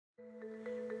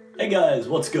Hey guys,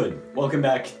 what's good? Welcome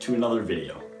back to another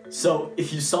video. So,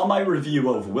 if you saw my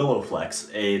review of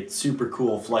WillowFlex, a super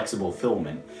cool flexible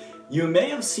filament, you may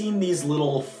have seen these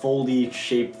little foldy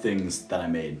shape things that I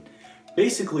made.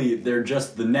 Basically, they're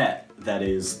just the net, that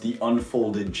is, the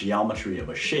unfolded geometry of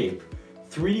a shape,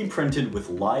 3D printed with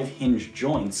live hinge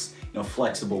joints in a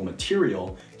flexible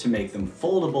material to make them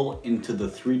foldable into the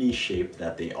 3D shape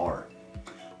that they are.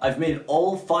 I've made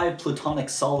all 5 platonic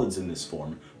solids in this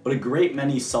form, but a great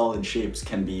many solid shapes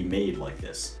can be made like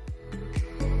this.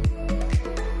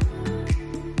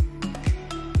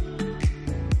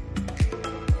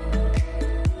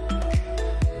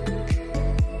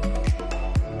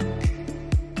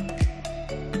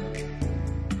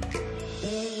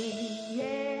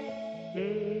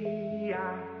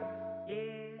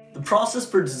 The process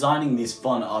for designing these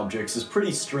fun objects is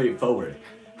pretty straightforward.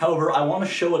 However, I want to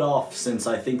show it off since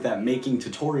I think that making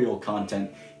tutorial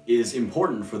content is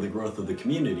important for the growth of the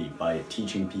community by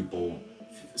teaching people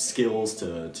skills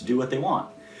to do what they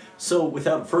want. So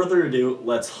without further ado,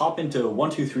 let's hop into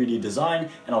 123D design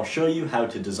and I'll show you how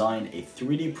to design a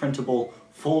 3D printable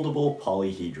foldable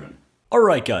polyhedron.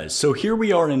 Alright guys, so here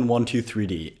we are in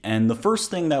 123D, and the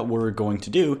first thing that we're going to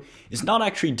do is not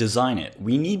actually design it.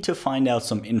 We need to find out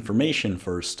some information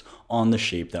first on the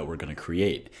shape that we're going to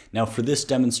create. Now for this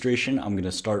demonstration, I'm going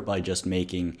to start by just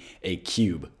making a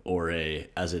cube, or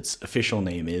as its official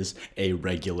name is, a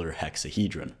regular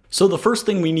hexahedron. So the first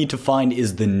thing we need to find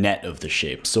is the net of the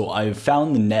shape. So I've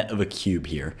found the net of a cube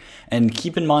here, and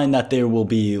keep in mind that there will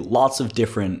be lots of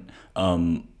different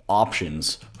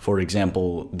options. For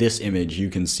example, this image, you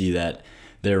can see that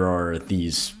there are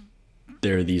these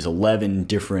 11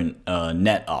 different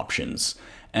net options.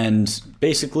 And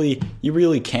basically, you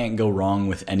really can't go wrong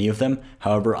with any of them.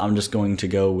 However, I'm just going to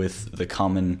go with the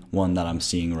common one that I'm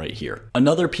seeing right here.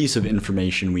 Another piece of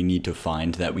information we need to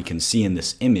find that we can see in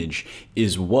this image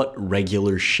is what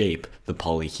regular shape the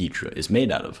polyhedra is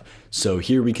made out of. So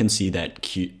here we can see that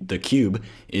the cube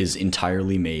is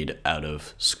entirely made out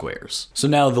of squares. So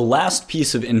now the last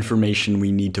piece of information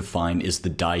we need to find is the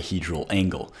dihedral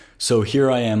angle. So here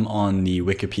I am on the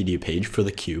Wikipedia page for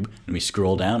the cube, and we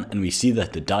scroll down and we see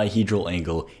that the dihedral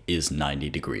angle is 90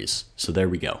 degrees. So there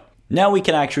we go. Now we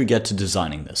can actually get to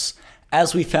designing this.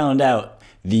 As we found out,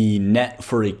 the net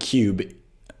for a cube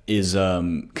is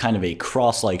kind of a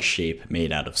cross-like shape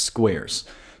made out of squares.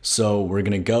 So we're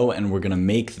going to go and we're going to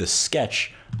make the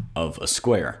sketch of a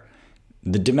square.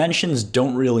 The dimensions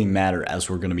don't really matter as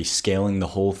we're going to be scaling the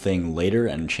whole thing later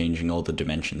and changing all the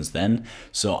dimensions then,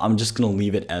 so I'm just going to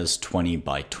leave it as 20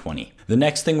 by 20. The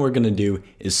next thing we're going to do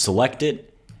is select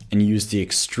it and use the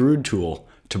extrude tool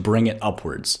to bring it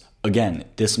upwards. Again,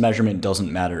 this measurement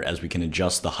doesn't matter as we can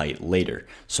adjust the height later,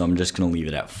 so I'm just going to leave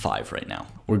it at 5 right now.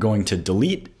 We're going to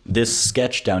delete this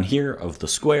sketch down here of the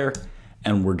square,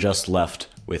 and we're just left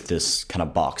with this kind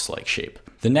of box-like shape.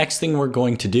 The next thing we're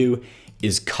going to do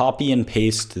is copy and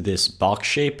paste this box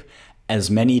shape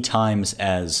as many times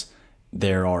as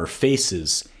there are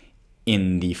faces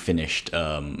in the finished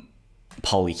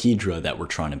polyhedra that we're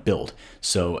trying to build.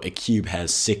 So a cube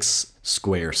has 6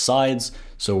 square sides,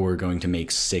 so we're going to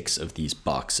make 6 of these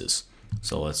boxes.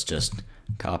 So let's just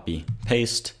copy,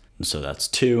 paste, and so that's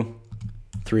 2,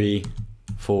 3,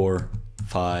 4,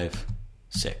 5,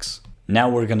 6. Now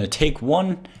we're going to take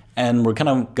one and we're kind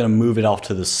of going to move it off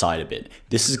to the side a bit.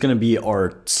 This is going to be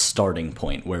our starting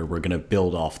point where we're going to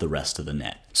build off the rest of the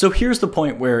net. So here's the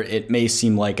point where it may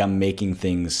seem like I'm making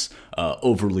things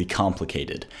overly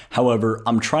complicated. However,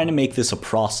 I'm trying to make this a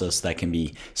process that can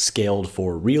be scaled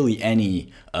for really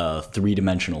any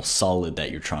three-dimensional solid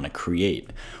that you're trying to create.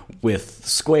 With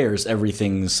squares,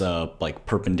 everything's like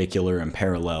perpendicular and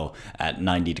parallel at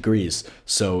 90 degrees.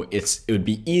 So it would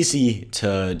be easy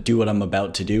to do what I'm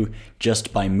about to do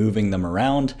just by moving them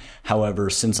around. However,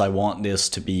 since I want this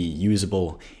to be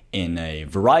usable in a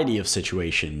variety of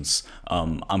situations,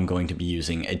 I'm going to be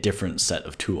using a different set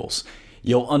of tools.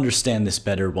 You'll understand this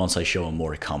better once I show a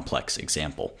more complex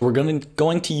example. We're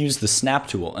going to use the snap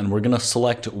tool, and we're going to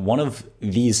select one of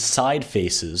these side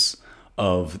faces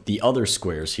of the other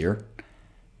squares here,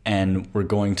 and we're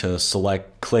going to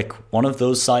click one of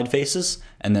those side faces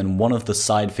and then one of the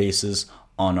side faces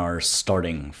on our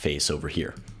starting face over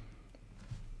here.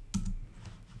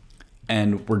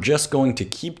 And we're just going to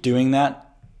keep doing that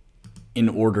in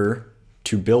order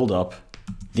to build up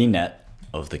the net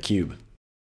of the cube.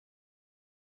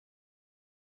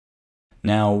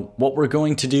 Now, what we're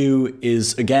going to do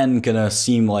is, again, gonna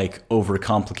seem like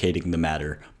overcomplicating the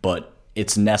matter, but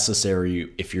it's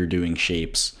necessary if you're doing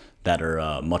shapes that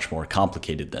are much more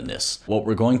complicated than this. What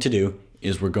we're going to do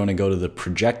is we're going to go to the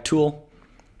project tool,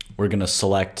 we're going to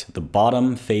select the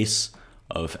bottom face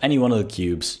of any one of the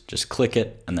cubes, just click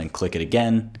it and then click it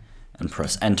again and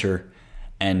press enter,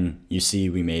 and you see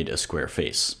we made a square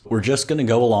face. We're just going to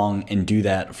go along and do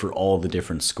that for all the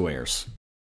different squares.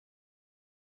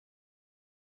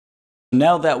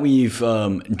 Now that we've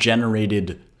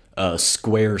generated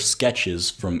square sketches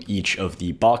from each of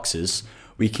the boxes,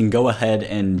 we can go ahead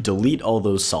and delete all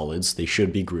those solids. They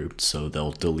should be grouped, so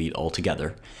they'll delete all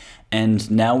together.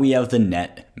 And now we have the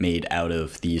net made out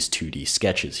of these 2D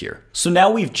sketches here. So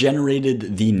now we've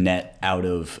generated the net out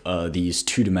of these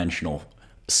two-dimensional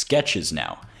sketches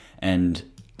now. And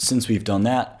since we've done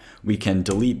that, we can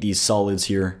delete these solids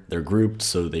here. They're grouped,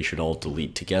 so they should all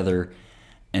delete together.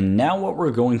 And now what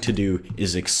we're going to do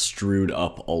is extrude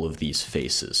up all of these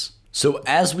faces. So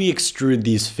as we extrude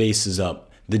these faces up,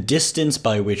 the distance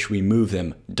by which we move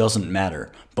them doesn't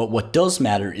matter, but what does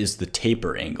matter is the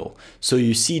taper angle. So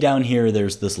you see down here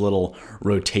there's this little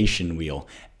rotation wheel,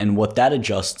 and what that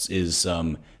adjusts is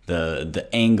the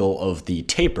angle of the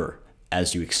taper.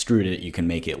 As you extrude it, you can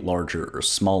make it larger or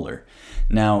smaller.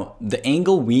 Now, the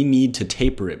angle we need to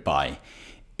taper it by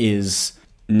is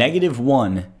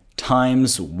 -1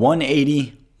 times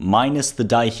 180 minus the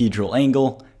dihedral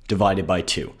angle divided by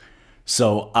 2.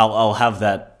 So I'll have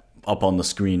that up on the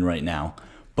screen right now,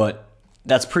 but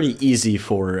that's pretty easy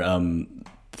for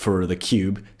the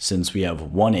cube, since we have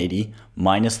 180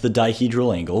 minus the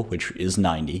dihedral angle, which is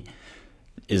 90,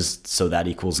 so that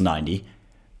equals 90,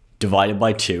 divided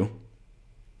by 2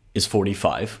 is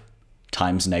 45,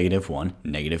 times -1,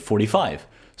 -45.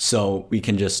 So we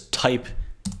can just type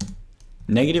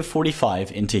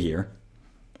 -45 into here,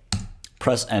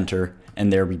 press enter,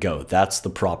 and there we go. That's the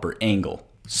proper angle.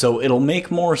 So it'll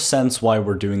make more sense why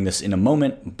we're doing this in a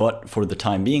moment, but for the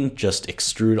time being, just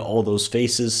extrude all those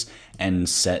faces and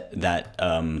set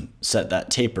that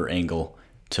taper angle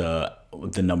to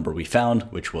the number we found,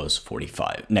 which was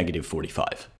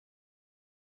 -45.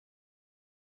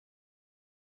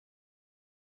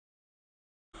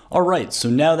 Alright, so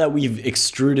now that we've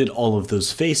extruded all of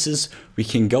those faces, we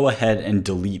can go ahead and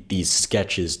delete these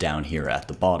sketches down here at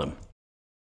the bottom.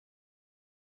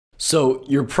 So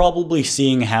you're probably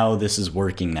seeing how this is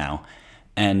working now,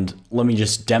 and let me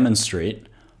just demonstrate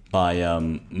by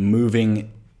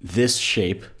moving this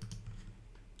shape.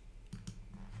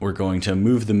 We're going to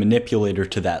move the manipulator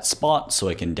to that spot so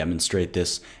I can demonstrate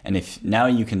this, and now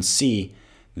you can see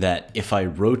that if I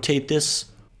rotate this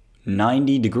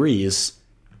 90 degrees,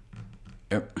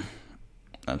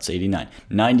 that's 89,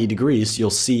 90 degrees, you'll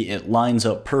see it lines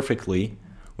up perfectly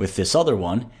with this other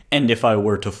one. And if I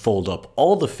were to fold up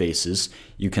all the faces,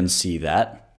 you can see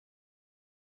that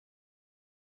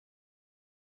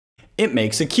it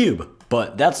makes a cube.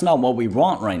 But that's not what we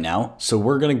want right now, so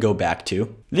we're going to go back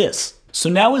to this. So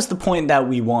now is the point that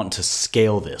we want to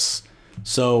scale this.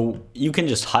 So you can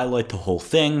just highlight the whole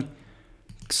thing,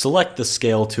 select the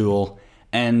scale tool,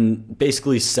 and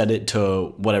basically set it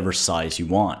to whatever size you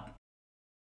want.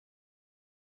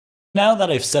 Now that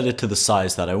I've set it to the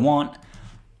size that I want,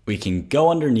 we can go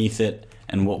underneath it,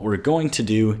 and what we're going to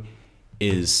do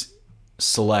is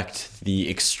select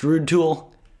the extrude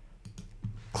tool,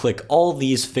 click all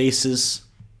these faces,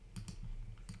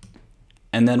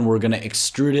 and then we're going to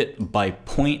extrude it by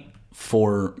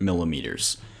 0.4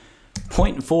 millimeters.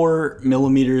 0.4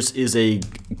 millimeters is a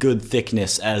good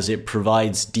thickness as it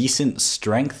provides decent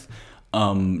strength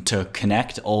to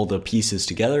connect all the pieces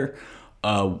together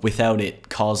without it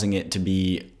causing it to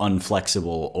be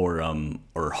unflexible or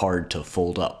hard to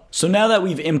fold up. So now that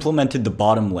we've implemented the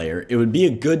bottom layer, it would be a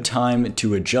good time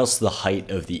to adjust the height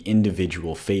of the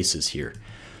individual faces here.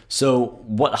 So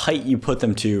what height you put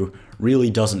them to really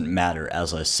doesn't matter,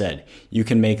 as I said. You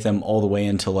can make them all the way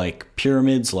into like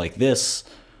pyramids like this,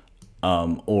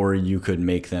 or you could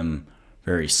make them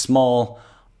very small.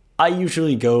 I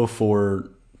usually go for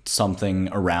something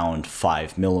around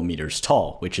 5 millimeters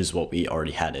tall, which is what we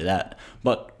already had it at.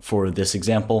 But for this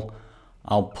example,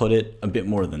 I'll put it a bit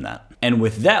more than that. And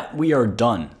with that, we are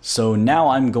done. So now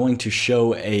I'm going to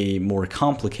show a more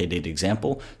complicated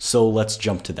example, so let's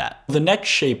jump to that. The next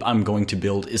shape I'm going to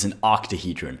build is an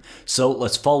octahedron. So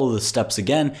let's follow the steps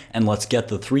again, and let's get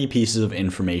the 3 pieces of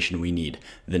information we need: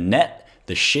 the net,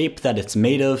 the shape that it's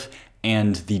made of,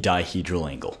 and the dihedral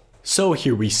angle. So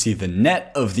here we see the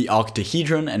net of the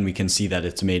octahedron, and we can see that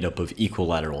it's made up of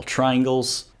equilateral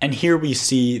triangles. And here we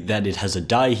see that it has a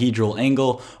dihedral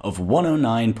angle of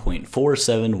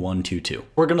 109.47122.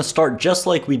 We're going to start just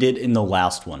like we did in the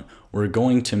last one. We're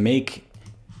going to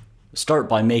start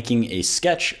by making a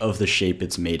sketch of the shape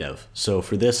it's made of. So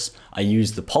for this, I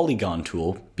use the polygon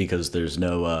tool because there's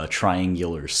no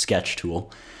triangular sketch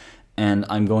tool. and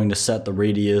I'm going to set the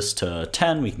radius to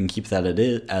 10, we can keep that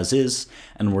as is,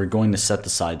 and we're going to set the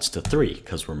sides to 3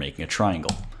 because we're making a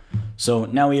triangle. So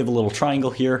now we have a little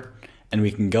triangle here, and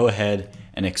we can go ahead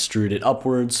and extrude it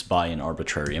upwards by an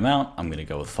arbitrary amount. I'm going to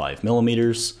go with 5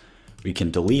 millimeters. We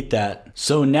can delete that.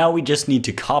 So now we just need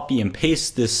to copy and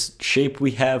paste this shape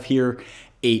we have here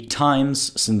 8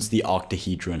 times, since the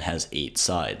octahedron has 8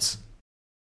 sides.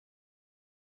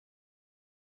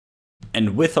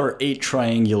 And with our 8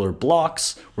 triangular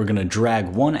blocks, we're going to drag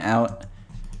one out,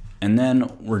 and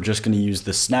then we're just going to use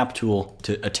the snap tool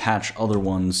to attach other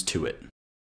ones to it.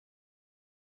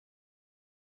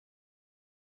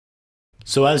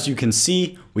 So as you can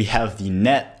see, we have the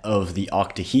net of the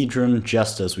octahedron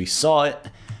just as we saw it,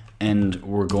 and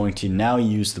we're going to now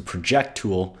use the project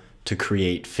tool to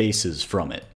create faces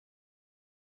from it.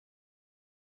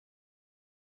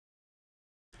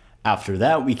 After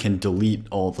that, we can delete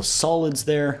all the solids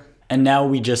there, and now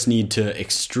we just need to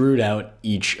extrude out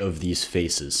each of these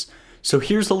faces. So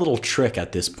here's a little trick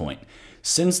at this point.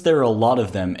 Since there are a lot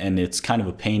of them and it's kind of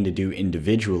a pain to do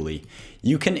individually,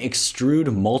 you can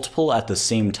extrude multiple at the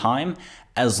same time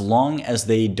as long as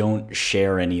they don't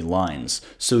share any lines.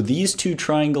 So these 2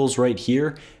 triangles right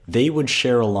here, they would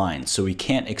share a line, so we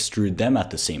can't extrude them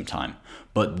at the same time.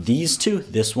 But these 2,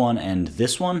 this one and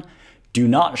this one, do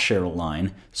not share a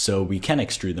line, so we can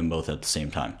extrude them both at the same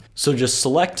time. So just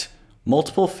select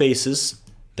multiple faces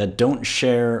that don't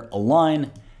share a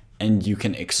line, and you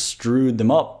can extrude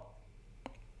them up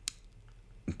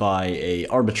by an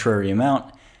arbitrary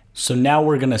amount. So now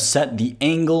we're going to set the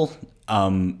angle.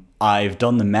 I've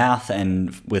done the math,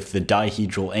 and with the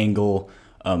dihedral angle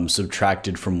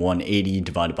subtracted from 180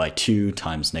 divided by 2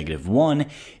 times -1,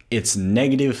 it's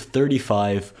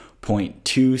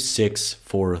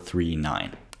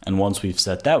 -35.26439. And once we've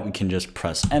set that, we can just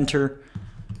press enter.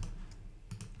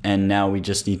 And now we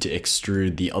just need to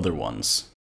extrude the other ones.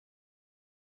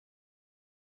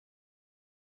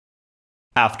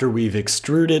 After we've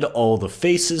extruded all the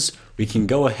faces, we can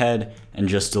go ahead and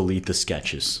just delete the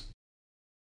sketches.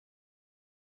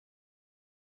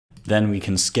 Then we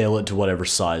can scale it to whatever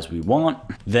size we want.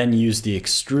 Then use the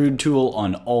extrude tool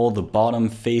on all the bottom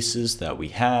faces that we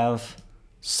have.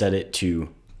 Set it to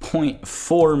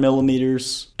 0.4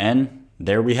 millimeters. And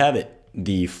there we have it,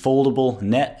 the foldable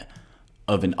net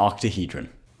of an octahedron.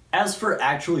 As for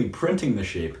actually printing the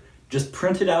shape, just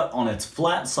print it out on its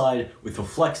flat side with a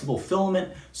flexible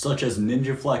filament such as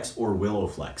NinjaFlex or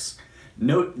WillowFlex.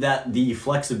 Note that the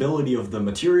flexibility of the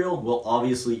material will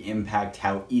obviously impact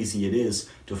how easy it is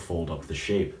to fold up the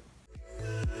shape.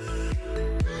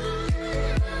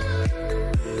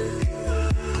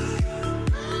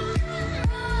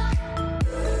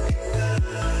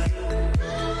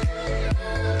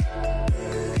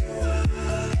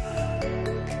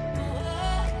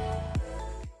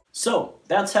 So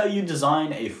that's how you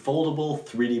design a foldable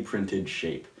 3D printed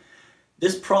shape.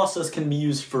 This process can be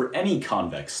used for any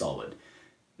convex solid.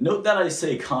 Note that I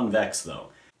say convex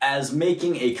though, as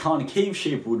making a concave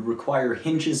shape would require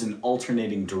hinges in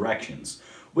alternating directions,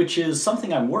 which is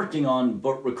something I'm working on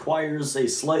but requires a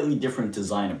slightly different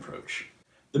design approach.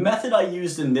 The method I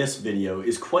used in this video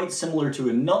is quite similar to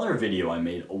another video I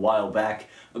made a while back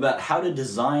about how to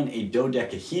design a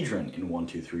dodecahedron in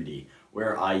 123D,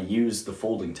 where I used the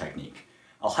folding technique.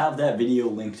 I'll have that video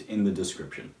linked in the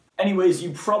description. Anyways,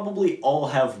 you probably all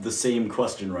have the same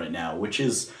question right now, which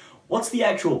is, what's the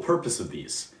actual purpose of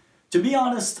these? To be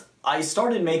honest, I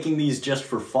started making these just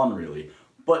for fun really,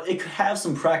 but it could have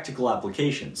some practical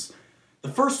applications. The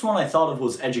first one I thought of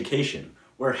was education,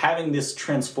 where having this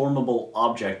transformable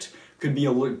object could be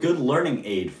a good learning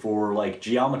aid for like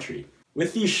geometry.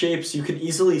 With these shapes, you can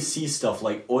easily see stuff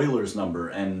like Euler's number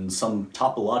and some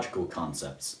topological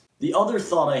concepts. The other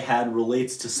thought I had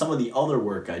relates to some of the other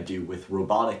work I do with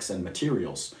robotics and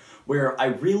materials, where I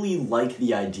really like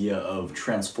the idea of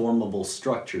transformable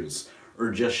structures,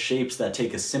 or just shapes that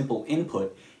take a simple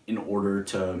input in order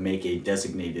to make a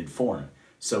designated form.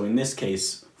 So in this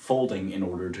case, folding in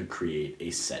order to create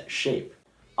a set shape.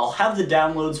 I'll have the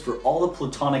downloads for all the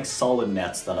platonic solid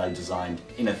nets that I designed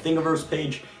in a Thingiverse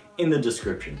page in the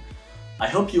description. I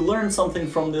hope you learned something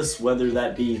from this, whether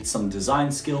that be some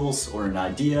design skills or an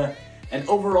idea, and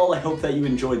overall I hope that you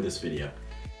enjoyed this video.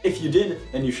 If you did,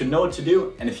 then you should know what to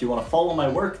do, and if you want to follow my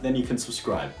work, then you can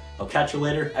subscribe. I'll catch you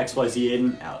later.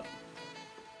 XYZAidan out.